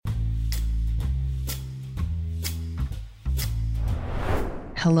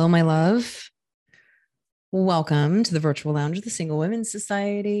Hello, my love. Welcome to the virtual lounge of the Single Women's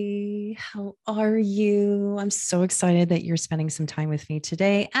Society. How are you? I'm so excited that you're spending some time with me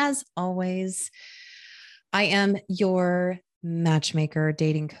today. As always, I am your matchmaker,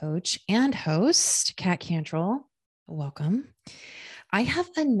 dating coach, and host, Kat Cantrell. Welcome. I have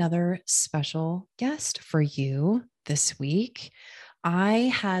another special guest for you this week.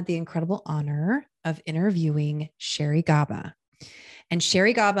 I had the incredible honor of interviewing Sherry Gaba. And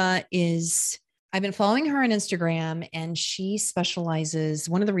Sherry Gaba is, I've been following her on Instagram, and she specializes.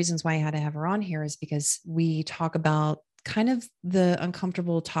 One of the reasons why I had to have her on here is because we talk about kind of the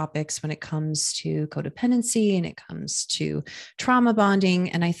uncomfortable topics when it comes to codependency and it comes to trauma bonding.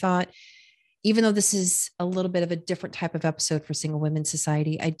 And I thought, even though this is a little bit of a different type of episode for Single Women's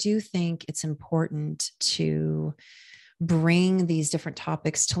Society, I do think it's important to bring these different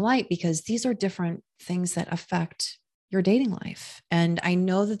topics to light because these are different things that affect your dating life. And I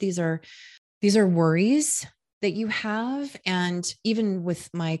know that these are worries that you have. And even with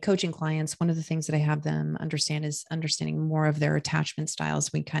my coaching clients, one of the things that I have them understand is understanding more of their attachment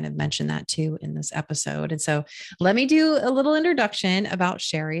styles. We kind of mentioned that too in this episode. And so let me do a little introduction about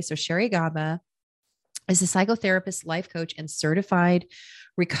Sherry. So Sherry Gaba is a psychotherapist, life coach, and certified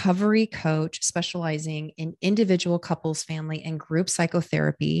recovery coach specializing in individual, couples, family, and group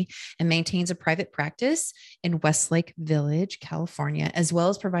psychotherapy, and maintains a private practice in Westlake Village, California, as well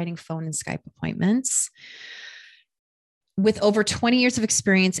as providing phone and Skype appointments. With over 20 years of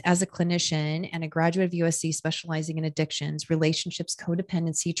experience as a clinician and a graduate of USC specializing in addictions, relationships,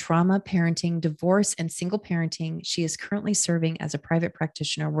 codependency, trauma, parenting, divorce, and single parenting, she is currently serving as a private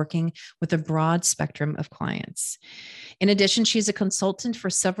practitioner working with a broad spectrum of clients. In addition, she is a consultant for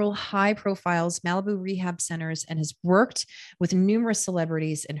several high-profile Malibu rehab centers and has worked with numerous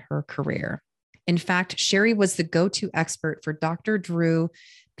celebrities in her career. In fact, Sherry was the go-to expert for Dr. Drew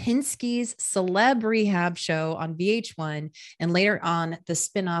Pinsky's Celeb Rehab show on VH1, and later on the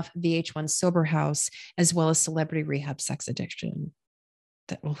spinoff VH1 Sober House, as well as Celebrity Rehab Sex Addiction.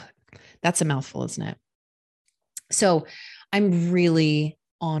 That's a mouthful, isn't it? So I'm really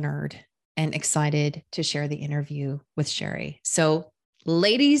honored and excited to share the interview with Sherry. So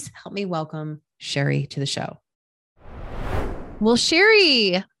ladies, help me welcome Sherry to the show. Well,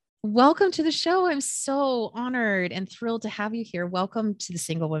 Sherry, welcome to the show. I'm so honored and thrilled to have you here. Welcome to the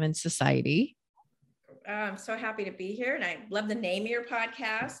Single Women's Society. I'm so happy to be here, and I love the name of your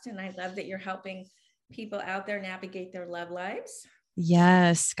podcast, and I love that you're helping people out there navigate their love lives.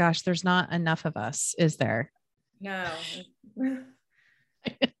 Yes. Gosh, there's not enough of us, is there? No.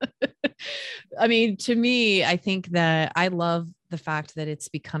 I mean, to me, I think that I love the fact that it's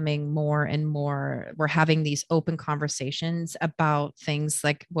becoming more and more, we're having these open conversations about things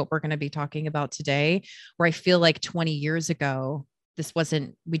like what we're going to be talking about today, where I feel like 20 years ago,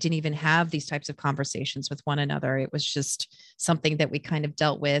 we didn't even have these types of conversations with one another. It was just something that we kind of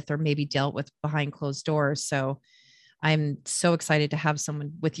dealt with or maybe dealt with behind closed doors. So I'm so excited to have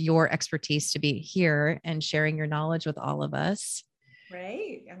someone with your expertise to be here and sharing your knowledge with all of us.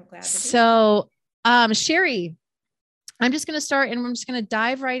 Right. I'm glad to be here. So, Sherry, I'm just going to start and I'm just going to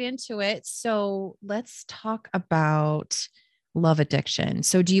dive right into it. So let's talk about love addiction.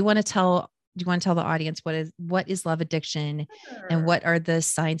 So do you want to tell the audience what is love addiction and what are the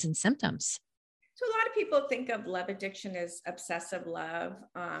signs and symptoms? So a lot of people think of love addiction as obsessive love.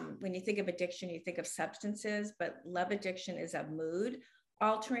 When you think of addiction, you think of substances, but love addiction is a mood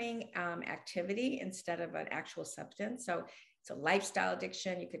altering activity instead of an actual substance. So it's a lifestyle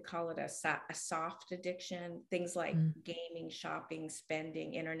addiction. You could call it a soft addiction. Things like gaming, shopping,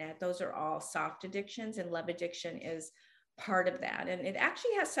 spending, internet, those are all soft addictions, and love addiction is part of that. And it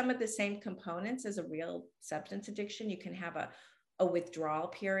actually has some of the same components as a real substance addiction. You can have a withdrawal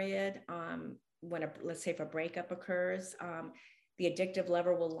period when let's say if a breakup occurs. The addictive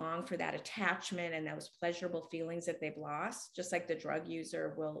lover will long for that attachment and those pleasurable feelings that they've lost, just like the drug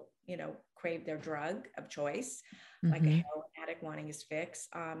user will, crave their drug of choice, like a heroin addict wanting his fix.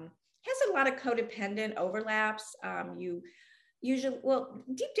 Has a lot of codependent overlaps. You usually,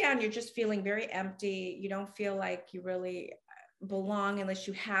 deep down, you're just feeling very empty. You don't feel like you really belong unless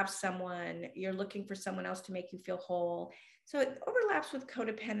you have someone. You're looking for someone else to make you feel whole. So it overlaps with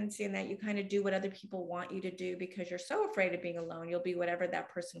codependency in that you kind of do what other people want you to do because you're so afraid of being alone. You'll be whatever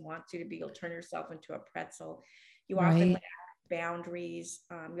that person wants you to be. You'll turn yourself into a pretzel. You often lack boundaries.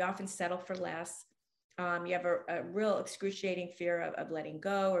 You often settle for less. You have a real excruciating fear of letting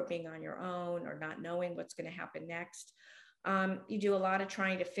go or being on your own or not knowing what's going to happen next. You do a lot of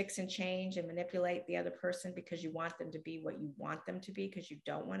trying to fix and change and manipulate the other person because you want them to be what you want them to be because you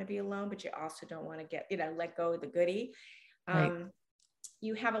don't want to be alone, but you also don't want to let go of the goodie. Right.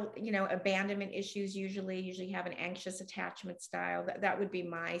 you have abandonment issues, usually have an anxious attachment style. That would be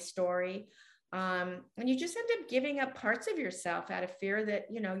my story. And you just end up giving up parts of yourself out of fear that,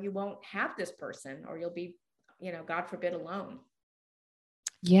 you won't have this person, or you'll be, God forbid, alone.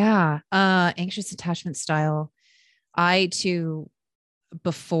 Yeah. Anxious attachment style. I too,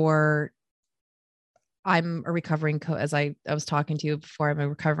 before I'm a recovering as I was talking to you before, I'm a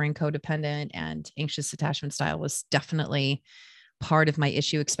recovering codependent, and anxious attachment style was definitely part of my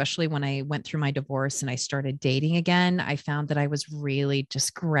issue, especially when I went through my divorce and I started dating again. I found that I was really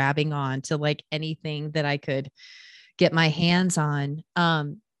just grabbing on to like anything that I could get my hands on.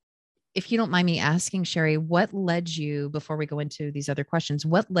 If you don't mind me asking, Sherry, what led you, before we go into these other questions,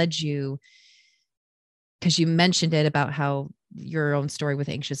 what led you, because you mentioned it about how your own story with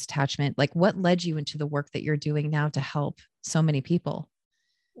anxious attachment, like what led you into the work that you're doing now to help so many people?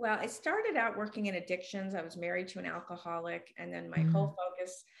 Well, I started out working in addictions. I was married to an alcoholic, and then my whole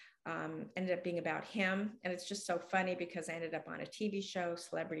focus ended up being about him. And it's just so funny because I ended up on a TV show,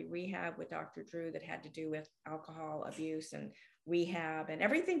 Celebrity Rehab, with Dr. Drew, that had to do with alcohol abuse and rehab, and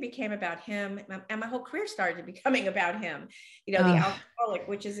everything became about him. And my whole career started becoming about him, the alcoholic,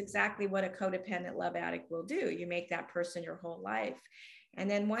 which is exactly what a codependent love addict will do. You make that person your whole life. And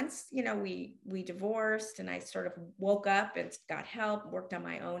then once, we divorced, and I sort of woke up and got help, worked on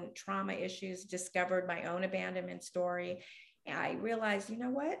my own trauma issues, discovered my own abandonment story. And I realized, you know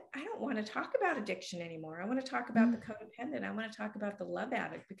what? I don't want to talk about addiction anymore. I want to talk about the codependent. I want to talk about the love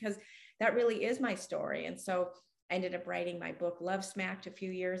addict, because that really is my story. And so I ended up writing my book, Love Smacked, a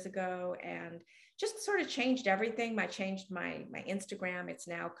few years ago, and just sort of changed everything. I changed my Instagram. It's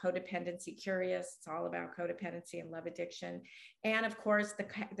now Codependency Curious. It's all about codependency and love addiction. And of course, the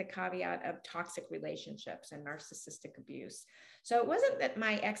caveat of toxic relationships and narcissistic abuse. So it wasn't that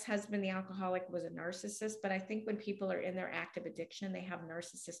my ex-husband, the alcoholic, was a narcissist, but I think when people are in their active addiction, they have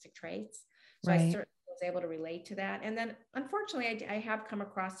narcissistic traits. So I certainly was able to relate to that. And then unfortunately, I have come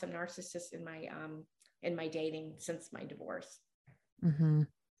across some narcissists in my dating since my divorce. Mm-hmm.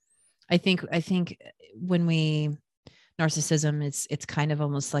 I think when narcissism, it's kind of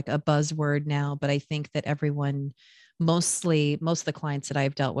almost like a buzzword now, but I think that everyone, most of the clients that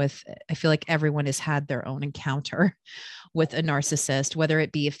I've dealt with, I feel like everyone has had their own encounter with a narcissist, whether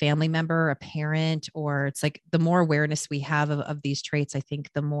it be a family member, a parent, or it's like the more awareness we have of these traits, I think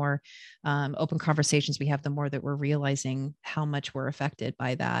the more open conversations we have, the more that we're realizing how much we're affected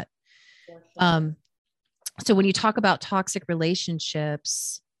by that. For sure. So when you talk about toxic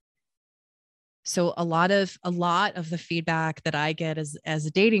relationships, so a lot of the feedback that I get as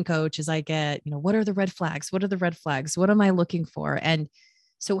a dating coach is I get, what are the red flags? What are the red flags? What am I looking for? And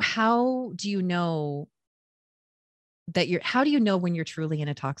so how do you know how do you know when you're truly in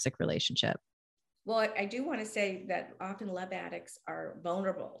a toxic relationship? Well, I do want to say that often love addicts are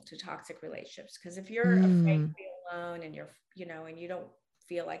vulnerable to toxic relationships, because if you're afraid to be alone, and and you don't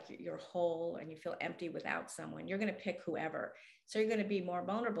feel like you're whole, and you feel empty without someone, you're going to pick whoever. So you're going to be more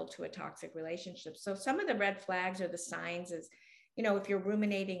vulnerable to a toxic relationship. So some of the red flags or the signs is, if you're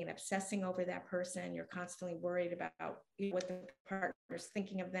ruminating and obsessing over that person, you're constantly worried about what the partner's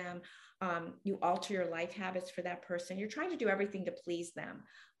thinking of them. You alter your life habits for that person. You're trying to do everything to please them.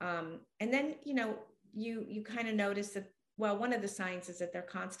 And then, you kind of notice that, well, one of the signs is that they're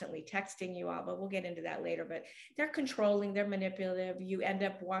constantly texting you all, but we'll get into that later. But they're controlling, they're manipulative. You end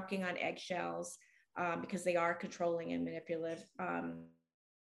up walking on eggshells because they are controlling and manipulative.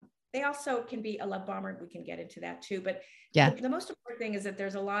 They also can be a love bomber. We can get into that too. But the most important thing is that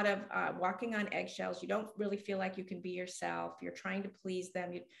there's a lot of walking on eggshells. You don't really feel like you can be yourself. You're trying to please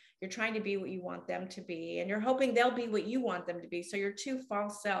them. You're trying to be what you want them to be, and you're hoping they'll be what you want them to be. So you're two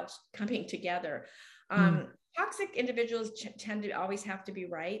false selves coming together. Toxic individuals tend to always have to be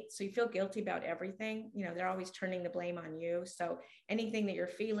right. So you feel guilty about everything. They're always turning the blame on you. So anything that you're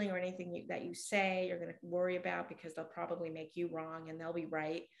feeling or anything that you say, you're going to worry about, because they'll probably make you wrong and they'll be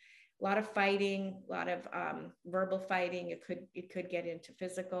right. A lot of fighting, a lot of verbal fighting. It could get into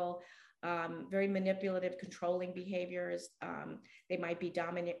physical, very manipulative, controlling behaviors. They might be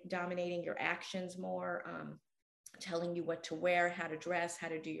dominating your actions more, telling you what to wear, how to dress, how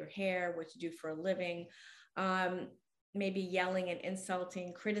to do your hair, what to do for a living. Maybe yelling and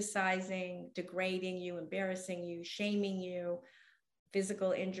insulting, criticizing, degrading you, embarrassing you, shaming you.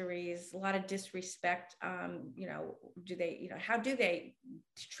 Physical injuries, a lot of disrespect. How do they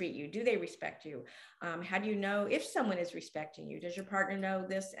treat you? Do they respect you? How do you know if someone is respecting you? Does your partner know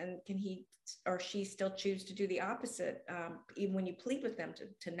this? And can he or she still choose to do the opposite, even when you plead with them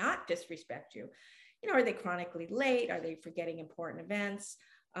to not disrespect you? Are they chronically late? Are they forgetting important events?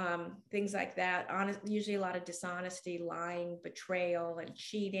 things like that. Usually a lot of dishonesty, lying, betrayal, and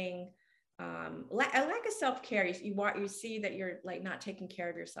cheating. A lack of self-care. You see that you're like not taking care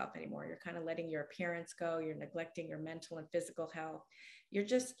of yourself anymore. You're kind of letting your appearance go. You're neglecting your mental and physical health. You're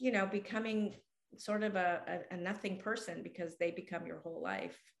just, becoming sort of a nothing person because they become your whole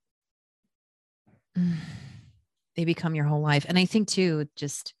life. They become your whole life. And I think too,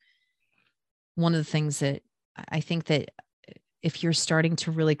 just one of the things that I think that if you're starting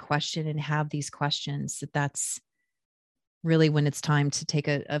to really question and have these questions, that's really when it's time to take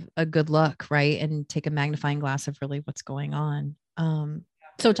a good look, right? And take a magnifying glass of really what's going on.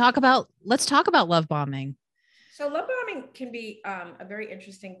 So let's talk about love bombing. So love bombing can be a very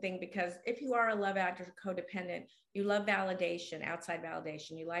interesting thing because if you are a love addict or codependent, you love validation, outside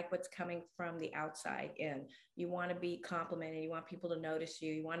validation. You like what's coming from the outside in. You want to be complimented. You want people to notice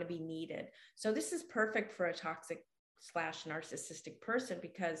you. You want to be needed. So this is perfect for a toxic / narcissistic person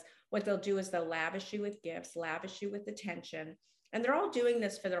because what they'll do is they'll lavish you with gifts, lavish you with attention. And they're all doing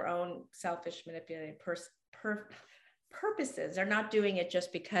this for their own selfish, manipulative purposes. They're not doing it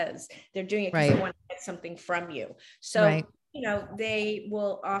just because they're doing it because they want to get something from you. So, they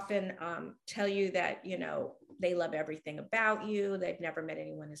will often tell you that, they love everything about you. They've never met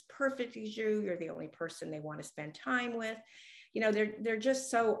anyone as perfect as you. You're the only person they want to spend time with. They're just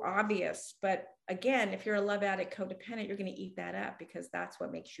so obvious. But again, if you're a love addict codependent, you're going to eat that up because that's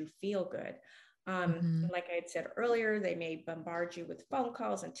what makes you feel good. Like I had said earlier, they may bombard you with phone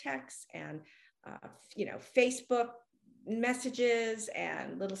calls and texts and, Facebook messages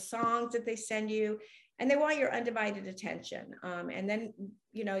and little songs that they send you, and they want your undivided attention. And then,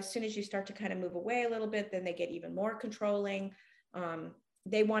 as soon as you start to kind of move away a little bit, then they get even more controlling.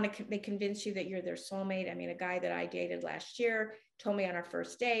 They convince you that you're their soulmate. I mean, a guy that I dated last year told me on our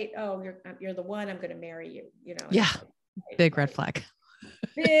first date, "Oh, you're the one. I'm going to marry you." Yeah. Big red flag.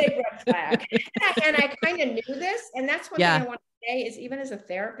 Big red flag. And I kind of knew this. And that's one thing I want to say is, even as a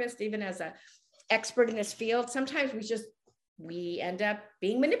therapist, even as an expert in this field, sometimes we end up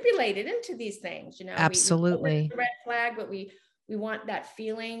being manipulated into these things. Absolutely. We red flag, but we want that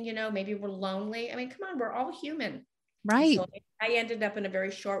feeling. Maybe we're lonely. I mean, come on, we're all human. Right. So I ended up in a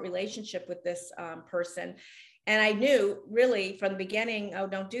very short relationship with this person. And I knew really from the beginning, oh,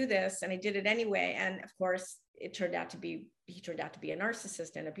 don't do this. And I did it anyway. And of course, he turned out to be a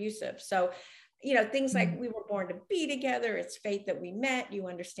narcissist and abusive. So, things like, we were born to be together. It's fate that we met. You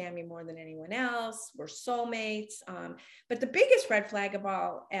understand me more than anyone else. We're soulmates. But the biggest red flag of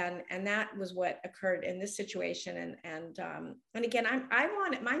all, and that was what occurred in this situation. And again,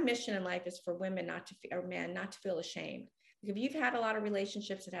 my mission in life is for women or men not to feel ashamed. If you've had a lot of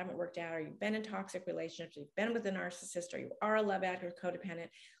relationships that haven't worked out, or you've been in toxic relationships, you've been with a narcissist, or you are a love addict or codependent,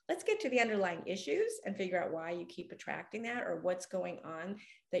 let's get to the underlying issues and figure out why you keep attracting that, or what's going on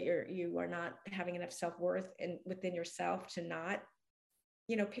that you are not having enough self-worth within yourself to not,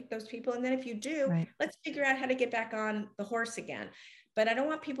 pick those people. And then if you do, let's figure out how to get back on the horse again. But I don't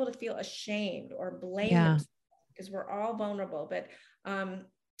want people to feel ashamed or blame themselves, because we're all vulnerable. But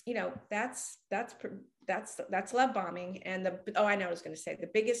that's love bombing. And I know I was going to say the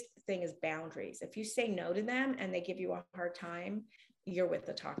biggest thing is boundaries. If you say no to them and they give you a hard time, you're with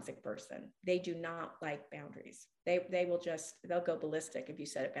a toxic person. They do not like boundaries. They'll go ballistic if you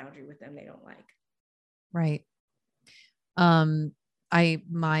set a boundary with them they don't like. Right.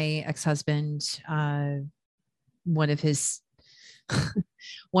 My ex-husband, one of his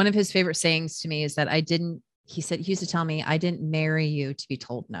favorite sayings to me is that he used to tell me, I didn't marry you to be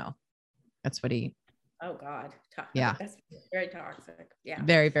told no. That's what he. Oh God. Yeah. That's very toxic. Yeah.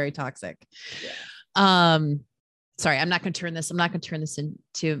 Very, very toxic. Yeah. Sorry, I'm not going to turn this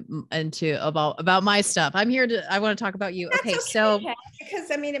into about my stuff. I want to talk about you. That's okay. So because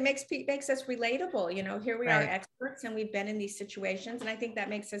it makes us relatable. Here we are, experts, and we've been in these situations. And I think that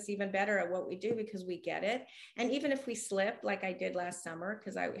makes us even better at what we do because we get it. And even if we slip, like I did last summer,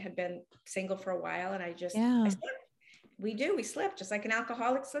 because I had been single for a while and I slipped. We slip, just like an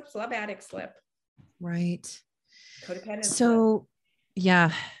alcoholic slips, love addict slip. Right. Codependent. So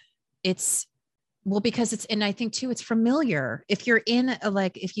because and I think too, it's familiar. If you're in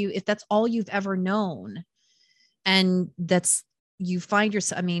if that's all you've ever known, and you find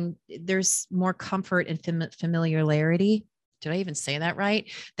yourself, I mean, there's more comfort and familiarity. Did I even say that right?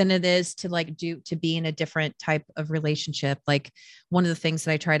 Than it is to be in a different type of relationship. Like, one of the things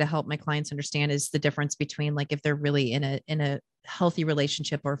that I try to help my clients understand is the difference between if they're really in a healthy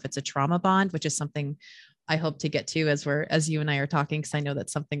relationship or if it's a trauma bond, which is something I hope to get to as you and I are talking, because I know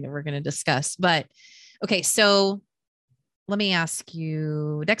that's something that we're going to discuss. But okay, so let me ask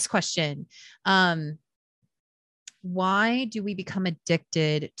you next question. why do we become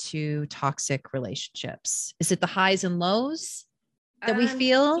addicted to toxic relationships? Is it the highs and lows that we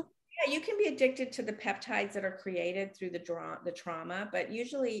feel? Yeah, you can be addicted to the peptides that are created through the trauma, but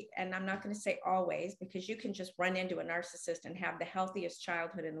usually, and I'm not going to say always, because you can just run into a narcissist and have the healthiest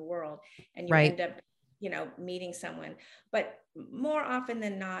childhood in the world, and you Right. end up, meeting someone. But more often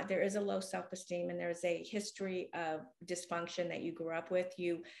than not, there is a low self-esteem, and there's a history of dysfunction that you grew up with.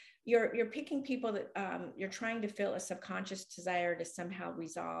 You're picking people that you're trying to fill a subconscious desire to somehow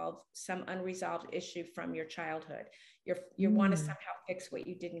resolve some unresolved issue from your childhood. You want to somehow fix what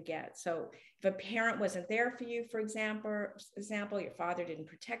you didn't get. So if a parent wasn't there for you, for example, your father didn't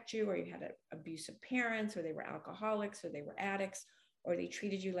protect you, or you had abusive parents, or they were alcoholics, or they were addicts, or they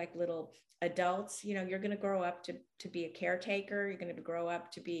treated you like little adults, you're going to grow up to be a caretaker. You're going to grow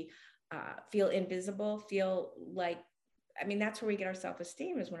up to be feel invisible, feel like, that's where we get our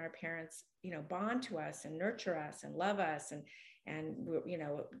self-esteem, is when our parents, bond to us and nurture us and love us and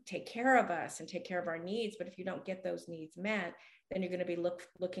take care of us and take care of our needs. But if you don't get those needs met, then you're going to be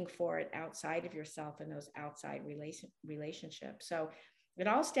looking for it outside of yourself in those outside relationships. So it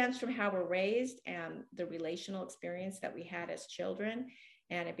all stems from how we're raised and the relational experience that we had as children.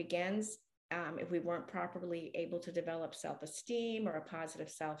 And it begins if we weren't properly able to develop self-esteem or a positive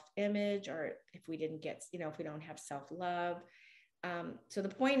self-image, or if we didn't get, if we don't have self-love. So the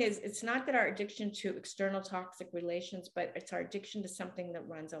point is, it's not that our addiction to external toxic relations, but it's our addiction to something that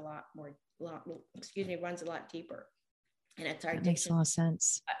runs a lot deeper. And it's our That addiction. makes a lot of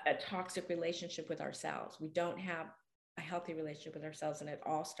sense. A toxic relationship with ourselves. We don't have a healthy relationship with ourselves, and it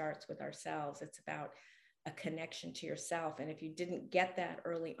all starts with ourselves. It's about a connection to yourself. And if you didn't get that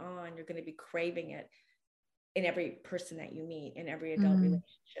early on, you're going to be craving it in every person that you meet, in every adult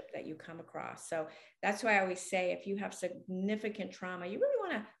relationship that you come across. So that's why I always say, if you have significant trauma, you really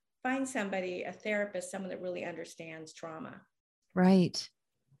want to find somebody, a therapist, someone that really understands trauma. Right.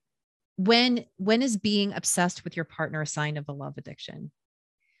 When is being obsessed with your partner a sign of a love addiction?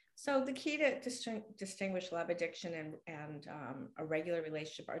 So the key to distinguish love addiction and a regular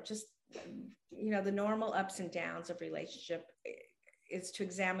relationship are just, the normal ups and downs of relationship is to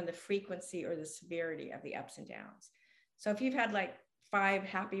examine the frequency or the severity of the ups and downs. So if you've had like 5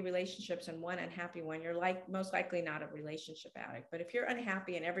 happy relationships and 1 unhappy one, you're most likely not a relationship addict. But if you're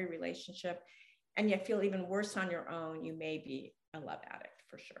unhappy in every relationship and you feel even worse on your own, you may be a love addict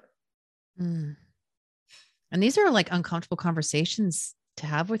for sure. And these are like uncomfortable conversations to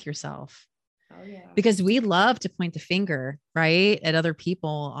have with yourself. Oh yeah. Because we love to point the finger, right, at other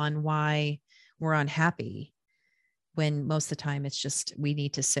people on why we're unhappy, when most of the time it's just, we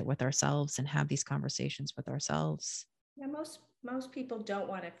need to sit with ourselves and have these conversations with ourselves. Yeah, most people don't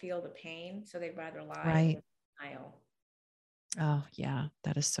want to feel the pain, so they'd rather lie. Right. In denial. Oh yeah,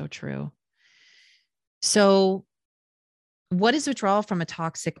 that is so true. So what is withdrawal from a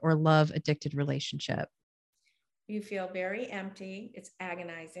toxic or love addicted relationship? You feel very empty. It's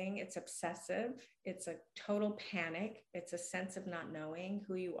agonizing. It's obsessive. It's a total panic. It's a sense of not knowing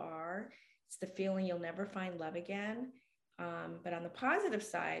who you are. It's the feeling you'll never find love again. But on the positive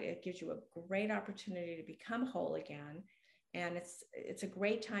side, it gives you a great opportunity to become whole again. And it's a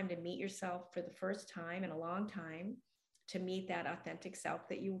great time to meet yourself for the first time in a long time, to meet that authentic self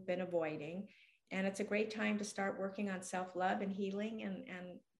that you've been avoiding. And it's a great time to start working on self-love and healing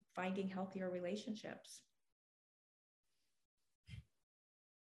and finding healthier relationships.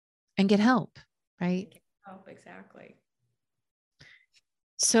 And get help, right? Get help, exactly.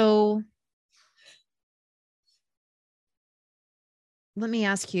 So let me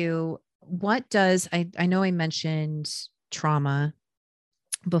ask you, what does, I know I mentioned trauma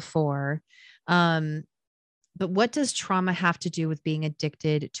before, but what does trauma have to do with being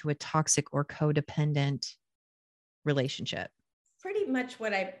addicted to a toxic or codependent relationship? Pretty much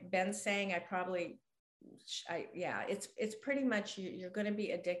what I've been saying. It's pretty much you're going to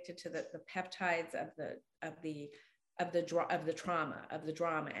be addicted to the peptides of the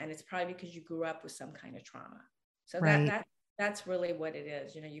drama, and it's probably because you grew up with some kind of trauma. So right. That's really what it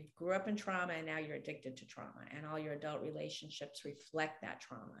is. You grew up in trauma, and now you're addicted to trauma, and all your adult relationships reflect that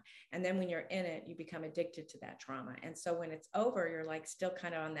trauma. And then when you're in it, you become addicted to that trauma. And so when it's over, you're like still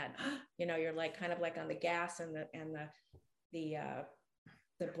kind of on that, you're like kind of like on the gas and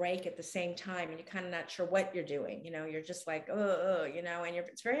the brake at the same time, and you're kind of not sure what you're doing. You're just like, and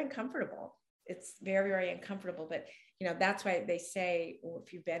it's very uncomfortable. It's very, very uncomfortable. But that's why they say,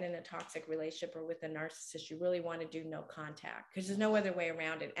 if you've been in a toxic relationship or with a narcissist, you really want to do no contact, because there's no other way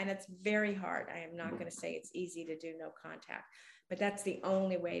around it. And it's very hard. I am not going to say it's easy to do no contact, but that's the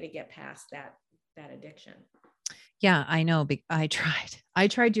only way to get past that addiction. Yeah, I know. I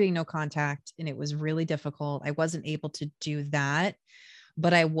tried doing no contact and it was really difficult. I wasn't able to do that,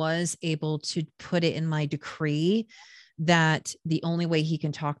 but I was able to put it in my decree that the only way he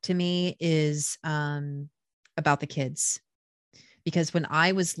can talk to me is about the kids. Because when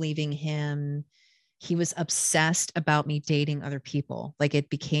I was leaving him, he was obsessed about me dating other people. Like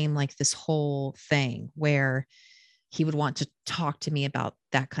it became like this whole thing where he would want to talk to me about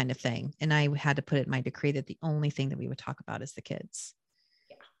that kind of thing. And I had to put it in my decree that the only thing that we would talk about is the kids.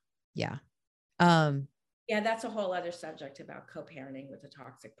 Yeah. Yeah. Yeah, that's a whole other subject about co-parenting with a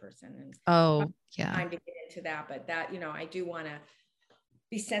toxic person. And Oh, yeah. time to get into that, but that, I do want to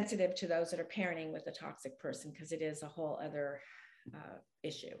be sensitive to those that are parenting with a toxic person, because it is a whole other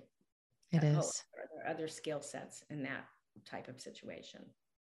issue. It is. There are other skill sets in that type of situation.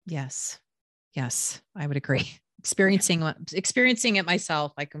 Yes. Yes, I would agree. Experiencing it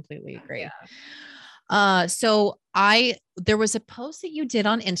myself, I completely agree. So there was a post that you did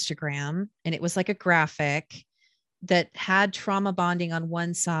on Instagram, and it was like a graphic that had trauma bonding on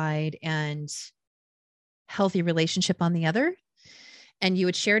one side and healthy relationship on the other. And you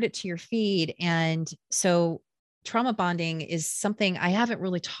had shared it to your feed. And so trauma bonding is something I haven't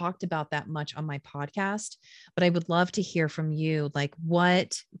really talked about that much on my podcast, but I would love to hear from you, like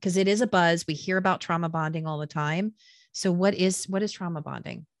because it is a buzz. We hear about trauma bonding all the time. So what is trauma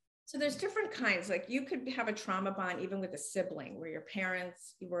bonding? So there's different kinds. Like you could have a trauma bond even with a sibling where your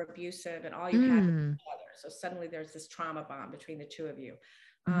parents were abusive and all you had was each other. So suddenly there's this trauma bond between the two of you.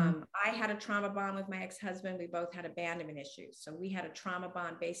 I had a trauma bond with my ex-husband. We both had abandonment issues. So we had a trauma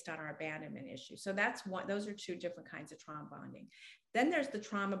bond based on our abandonment issues. So those are two different kinds of trauma bonding. Then there's the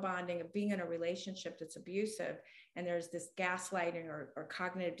trauma bonding of being in a relationship that's abusive. And there's this gaslighting or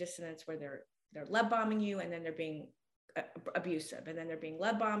cognitive dissonance where they're love bombing you, and then they're being abusive, and then they're being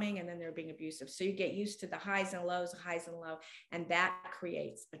love bombing, and then they're being abusive. So you get used to the highs and lows, and that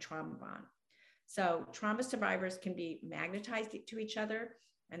creates a trauma bond. So trauma survivors can be magnetized to each other,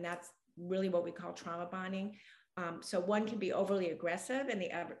 and that's really what we call trauma bonding. So one can be overly aggressive and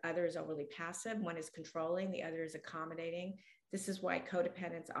the other is overly passive. One is controlling, the other is accommodating. This is why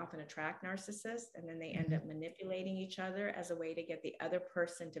codependents often attract narcissists, and then they end up manipulating each other as a way to get the other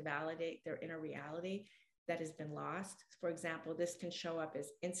person to validate their inner reality that has been lost. For example, this can show up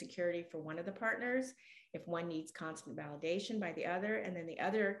as insecurity for one of the partners if one needs constant validation by the other, and then the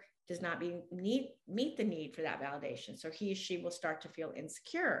other does not meet the need for that validation. So he or she will start to feel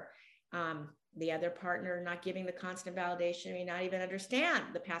insecure. The other partner not giving the constant validation may not even understand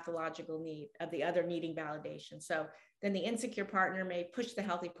the pathological need of the other needing validation. So then the insecure partner may push the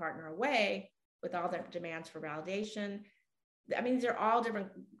healthy partner away with all their demands for validation. I mean, these are all different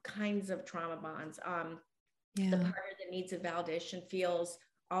kinds of trauma bonds. The partner that needs a validation feels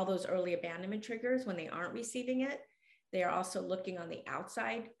all those early abandonment triggers when they aren't receiving it. They are also looking on the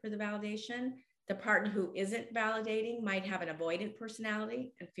outside for the validation. The partner who isn't validating might have an avoidant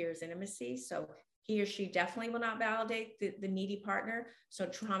personality and fears intimacy. So he or she definitely will not validate the needy partner. So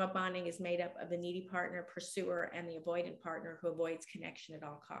trauma bonding is made up of the needy partner, pursuer, and the avoidant partner who avoids connection at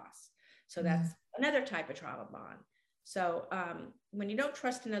all costs. So that's another type of trauma bond. So when you don't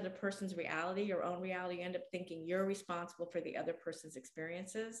trust another person's reality, your own reality, you end up thinking you're responsible for the other person's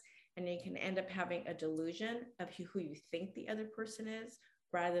experiences. And you can end up having a delusion of who you think the other person is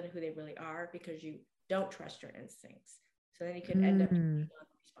rather than who they really are, because you don't trust your instincts. So then you could end up taking on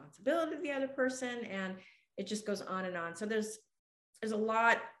the responsibility of the other person, and it just goes on and on. So there's a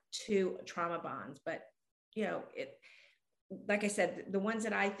lot to trauma bonds, but like I said, the ones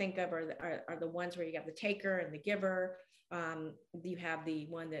that I think of are the ones where you have the taker and the giver. You have the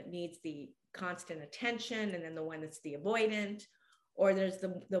one that needs the constant attention, and then the one that's the avoidant. Or there's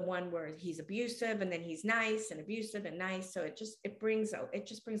the one where he's abusive and then he's nice and abusive and nice. So it just brings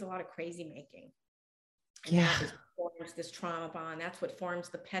a lot of crazy making. And that is what forms this trauma bond. That's what forms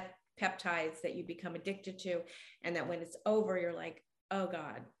the peptides that you become addicted to. And that when it's over, you're like, oh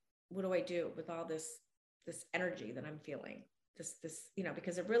God, what do I do with all this energy that I'm feeling? This,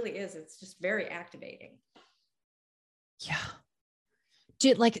 because it really is, it's just very activating. Yeah.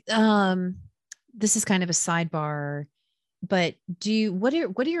 This is kind of a sidebar, but what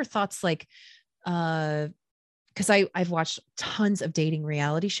are your thoughts, like, because I've watched tons of dating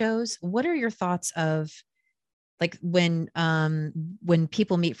reality shows. What are your thoughts of, like, when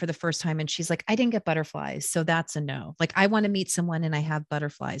people meet for the first time and she's like, I didn't get butterflies, so that's a no. Like, I want to meet someone and I have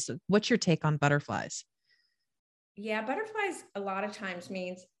butterflies. So what's your take on butterflies? Yeah, butterflies a lot of times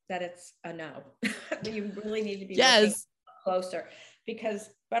means that it's a no. You really need to be looking closer,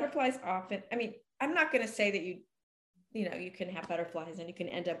 because butterflies often, I mean, I'm not going to say that you you can have butterflies and you can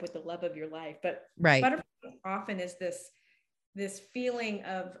end up with the love of your life. But right. butterflies often is this feeling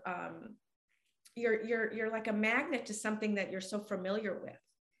of you're like a magnet to something that you're so familiar with,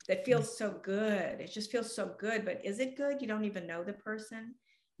 that feels so good. It just feels so good. But is it good? You don't even know the person.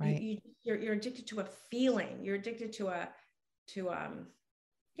 Right. You're addicted to a feeling. You're addicted to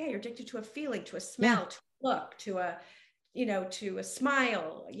you're addicted to a feeling, to a smell, to a look, to a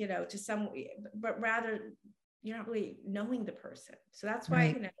smile, to some, but rather you're not really knowing the person. So that's why,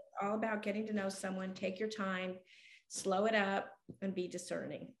 right. it's all about getting to know someone. Take your time, slow it up, and be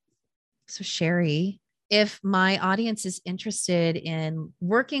discerning. So Sherry, if my audience is interested in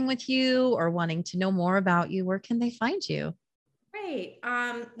working with you or wanting to know more about you, where can they find you? Great.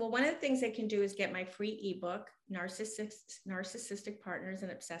 Well, one of the things they can do is get my free ebook, Narcissistic Partners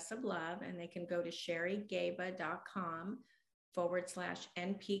and Obsessive Love. And they can go to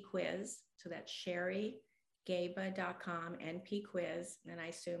sherrygaba.com/NP quiz. So that's sherrygaba.com NP quiz. And I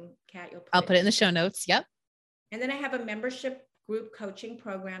assume, Kat, I'll put it in the show notes. Yep. And then I have a membership group coaching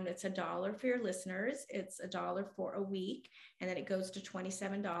program that's $1 for your listeners. It's $1 for a week, and then it goes to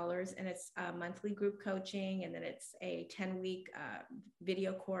 $27, and it's a monthly group coaching, and then it's a 10-week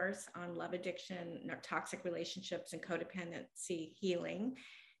video course on love addiction, toxic relationships, and codependency healing.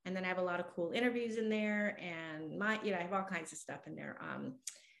 And then I have a lot of cool interviews in there, and I have all kinds of stuff in there,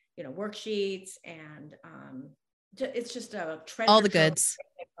 worksheets, and it's just a treasure. All the goods.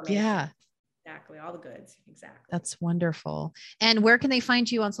 Yeah. Exactly. All the goods. Exactly. That's wonderful. And where can they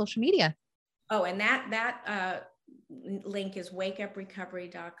find you on social media? Oh, and that link is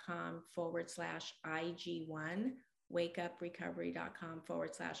wakeuprecovery.com/IG1,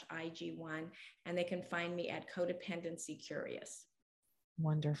 wakeuprecovery.com/IG1. And they can find me at Codependency Curious.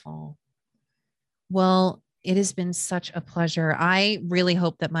 Wonderful. Well, it has been such a pleasure. I really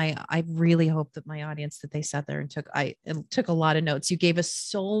hope that my audience, that they sat there and took a lot of notes. You gave us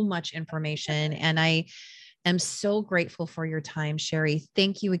so much information, and I am so grateful for your time, Sherry.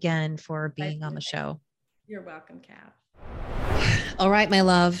 Thank you again for being on the show. You're welcome, Kat. All right, my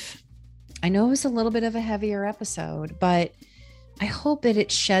love. I know it was a little bit of a heavier episode, but I hope that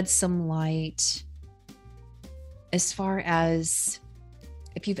it sheds some light as far as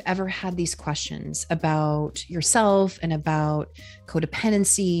if you've ever had these questions about yourself and about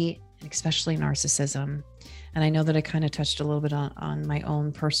codependency, and especially narcissism. And I know that I kind of touched a little bit on my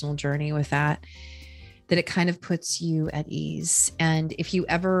own personal journey with that it kind of puts you at ease. And if you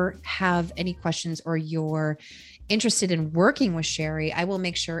ever have any questions or you're interested in working with Sherry, I will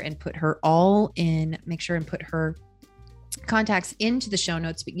make sure and put her contacts into the show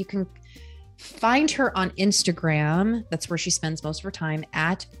notes, but you can find her on Instagram. That's where she spends most of her time,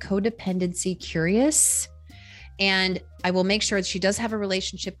 at Codependency Curious. And I will make sure that she does have a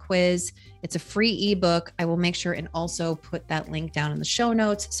relationship quiz. It's a free ebook. I will make sure and also put that link down in the show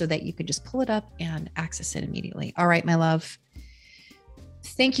notes so that you can just pull it up and access it immediately. All right, my love.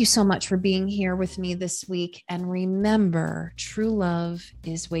 Thank you so much for being here with me this week. And remember, true love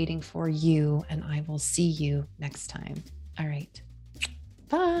is waiting for you, and I will see you next time. All right.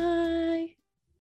 Bye.